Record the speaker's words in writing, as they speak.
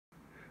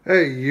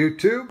Hey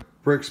YouTube,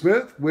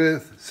 Bricksmith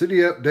with City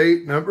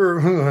Update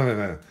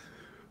number.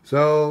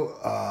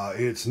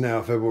 It's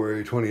now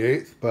February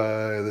 28th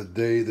by the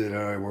day that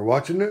we're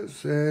watching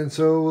this, and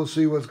so we'll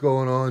see what's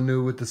going on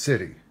new with the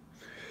city.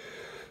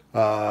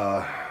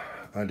 Uh,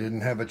 I didn't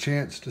have a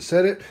chance to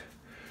set it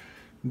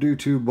due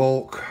to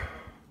bulk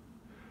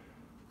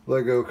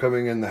Lego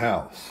coming in the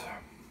house.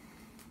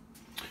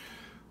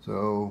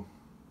 So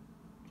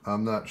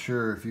I'm not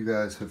sure if you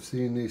guys have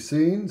seen these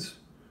scenes.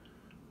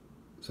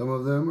 Some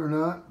of them or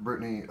not.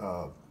 Brittany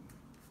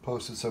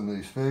posted some of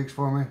these figs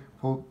for me.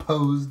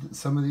 Posed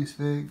some of these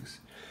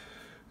figs.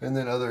 And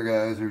then other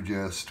guys are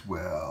just,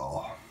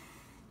 well,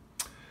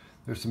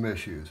 there's some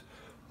issues.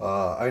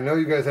 I know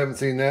you guys haven't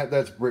seen that.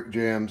 That's Brick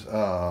Jam's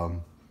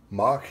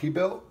mock he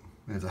built.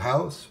 It's a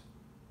house.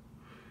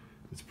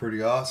 It's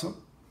pretty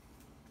awesome.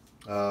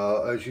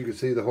 As you can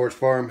see, the horse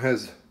farm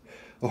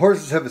the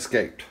horses have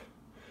escaped.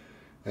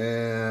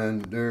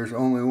 And there's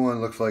only one,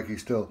 looks like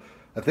he's still,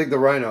 I think the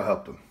rhino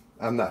helped him.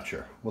 I'm not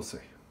sure. We'll see.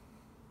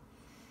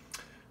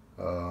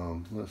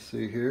 Let's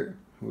see here.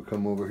 We'll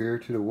come over here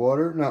to the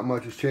water. Not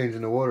much has changed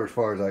in the water as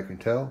far as I can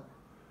tell.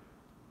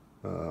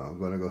 I'm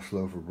going to go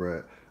slow for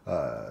Brett.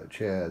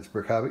 Chad's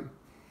Brick Hobby.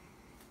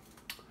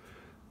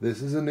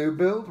 This is a new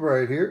build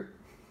right here.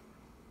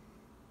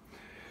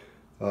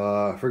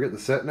 I forget the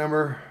set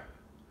number.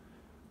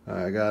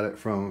 I got it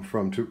from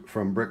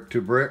brick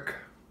to brick.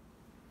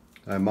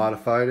 I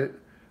modified it.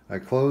 I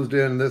closed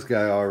in this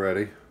guy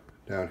already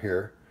down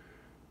here.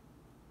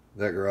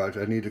 That garage.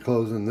 I need to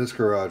close in this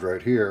garage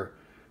right here,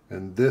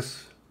 and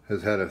this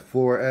has had a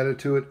floor added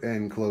to it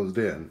and closed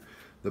in.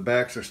 The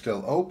backs are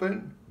still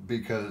open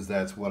because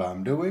that's what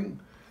I'm doing,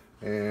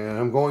 and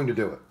I'm going to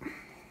do it.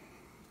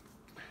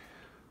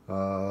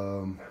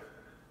 The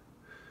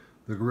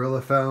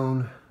gorilla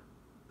found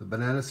the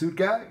banana suit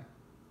guy.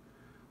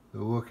 The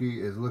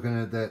Wookiee is looking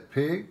at that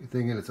pig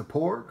thinking it's a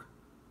porg.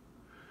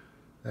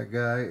 That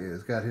guy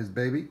has got his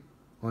baby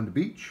on the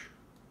beach.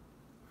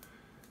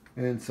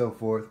 And so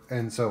forth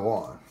and so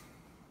on.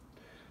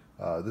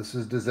 This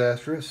is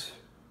disastrous.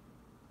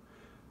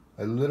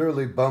 I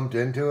literally bumped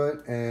into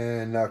it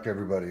and knocked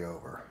everybody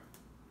over.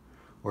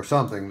 Or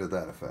something to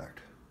that effect.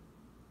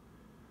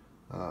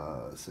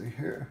 Let's see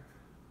here.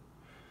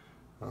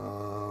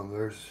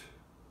 There's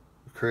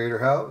the Creator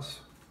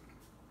House.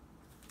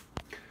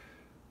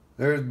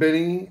 There's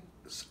Benny's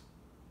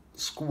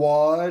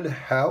Squad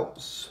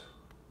House.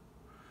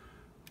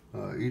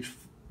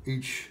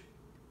 Each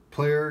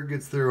player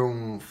gets their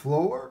own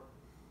floor,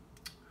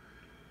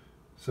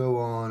 so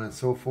on and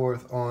so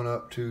forth, on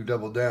up to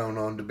double down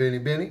on to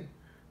Benny.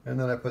 And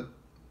then I put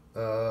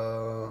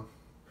the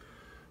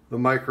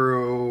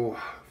micro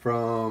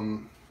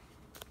from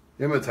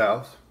Emmett's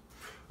house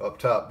up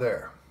top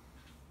there.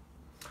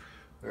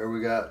 There we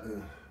got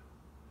the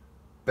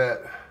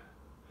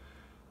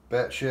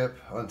bat ship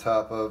on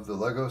top of the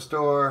Lego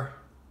store.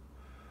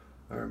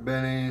 There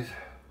Benny's.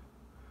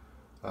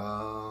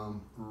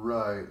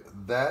 Right,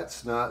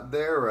 that's not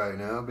there right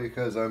now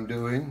because I'm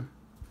doing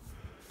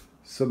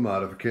some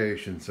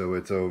modification, so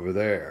it's over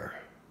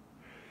there.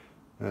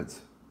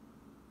 That's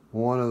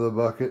one of the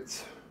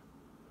buckets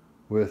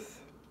with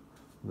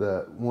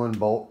that one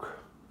bulk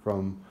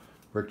from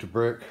brick to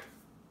brick.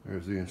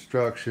 There's the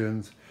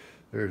instructions,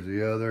 there's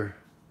the other.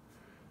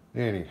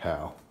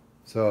 Anyhow,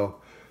 so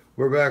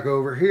we're back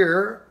over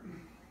here.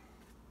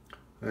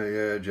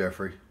 Hey,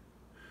 Jeffrey.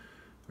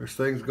 There's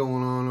things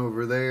going on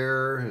over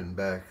there and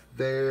back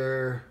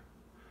there.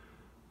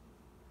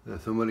 Now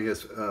somebody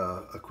has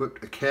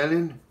equipped a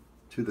cannon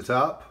to the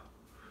top.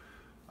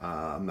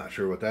 I'm not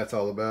sure what that's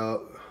all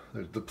about.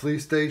 There's the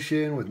police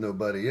station with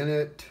nobody in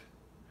it.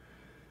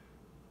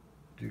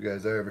 Did I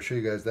ever show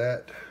you guys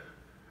that?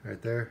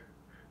 Right there,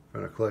 in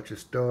front of Clutch's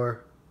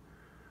store,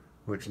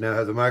 which now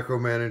has a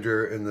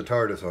micromanager and the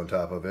TARDIS on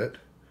top of it.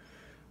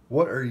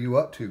 What are you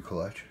up to,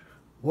 Clutch?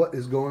 What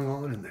is going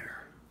on in there?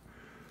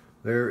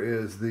 There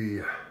is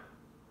the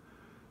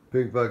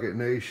Big Bucket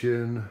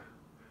Nation,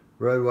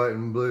 red, white,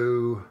 and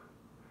blue,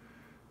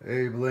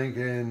 Abe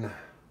Lincoln,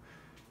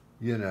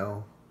 you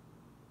know.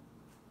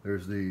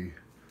 There's the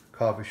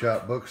coffee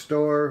shop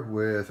bookstore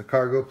with a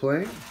cargo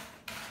plane.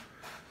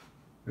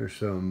 There's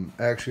some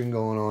action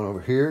going on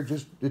over here.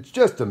 It's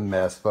just a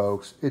mess,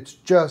 folks. It's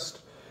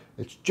just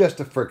a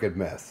frickin'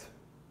 mess.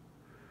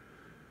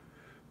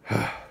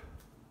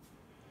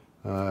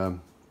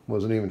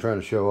 Wasn't even trying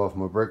to show off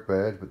my brick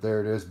badge, but there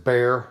it is,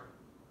 bear.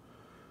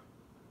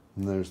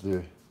 And there's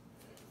the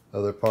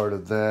other part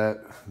of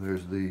that.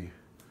 There's the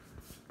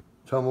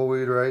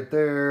tumbleweed right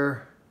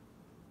there.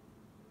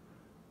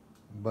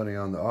 Bunny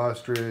on the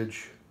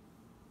ostrich.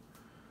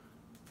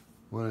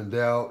 When in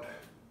doubt,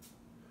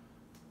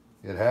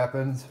 it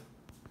happens.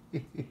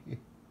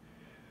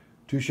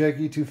 Too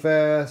shaky, too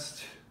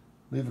fast.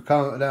 Leave a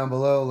comment down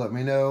below, let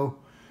me know.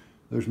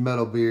 There's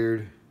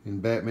Metalbeard in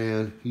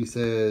Batman. He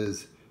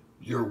says,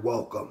 "You're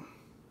welcome."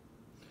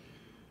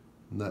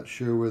 I'm not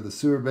sure where the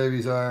sewer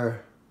babies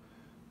are.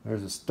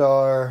 There's a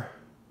star.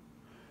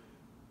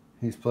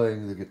 He's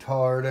playing the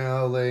guitar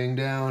now, laying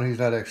down. He's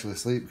not actually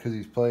asleep because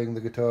he's playing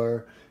the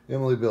guitar.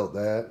 Emily built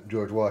that.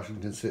 George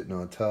Washington sitting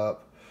on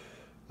top.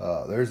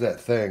 There's that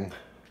thing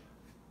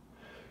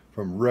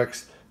from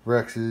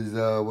Rex's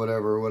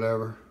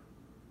whatever.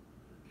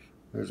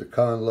 There's a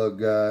conlug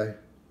guy.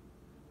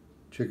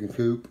 Chicken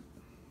coop.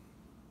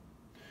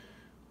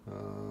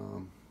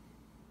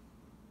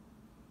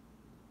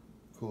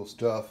 Cool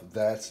stuff.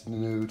 That's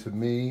new to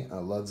me. I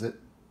loves it.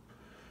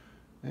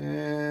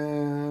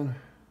 And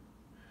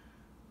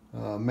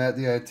Matt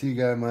the IT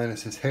guy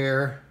minus his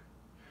hair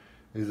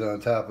is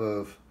on top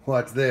of,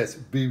 watch this,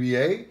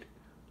 BB-8?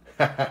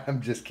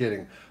 I'm just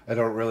kidding. I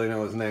don't really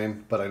know his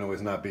name, but I know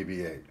he's not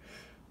BB-8.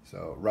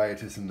 So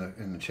riotous in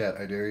the chat,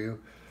 I dare you.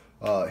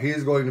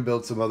 He's going to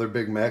build some other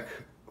big mech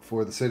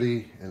for the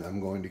city, and I'm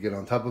going to get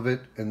on top of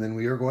it, and then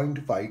we are going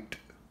to fight.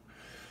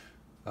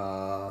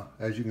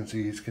 As you can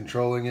see, he's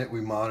controlling it.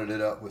 We modded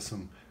it up with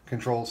some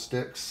control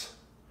sticks.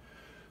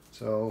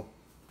 So,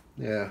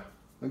 yeah,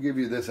 I'll give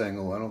you this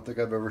angle. I don't think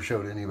I've ever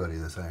showed anybody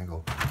this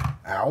angle.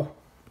 Ow!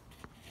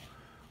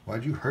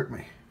 Why'd you hurt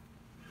me?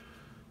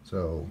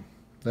 So,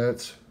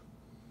 that's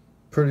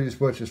pretty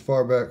much as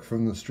far back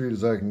from the street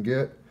as I can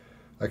get.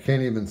 I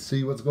can't even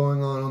see what's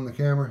going on the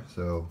camera,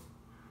 so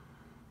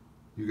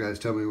you guys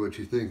tell me what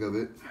you think of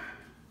it.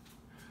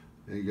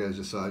 And you guys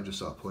just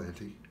saw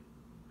plenty.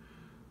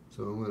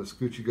 So I'm going to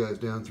scoot you guys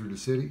down through the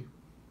city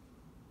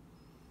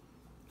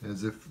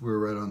as if we're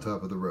right on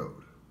top of the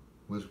road,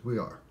 which we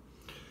are.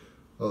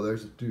 Oh,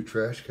 there's a dude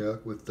trash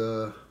calc with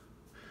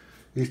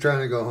he's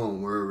trying to go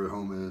home, wherever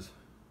home is.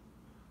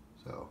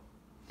 So,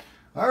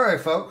 all right,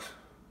 folks.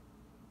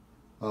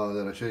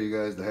 Did I show you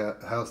guys the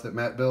house that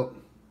Matt built?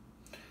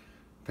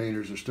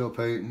 Painters are still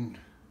painting,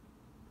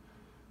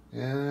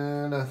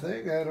 and I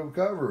think that'll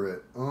cover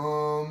it.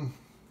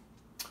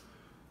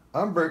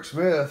 I'm Brick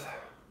Smith.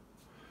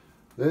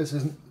 This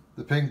is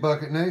the Pink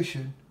Bucket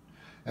Nation.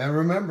 And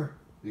remember,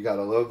 you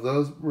gotta love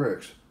those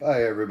bricks.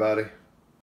 Bye, everybody.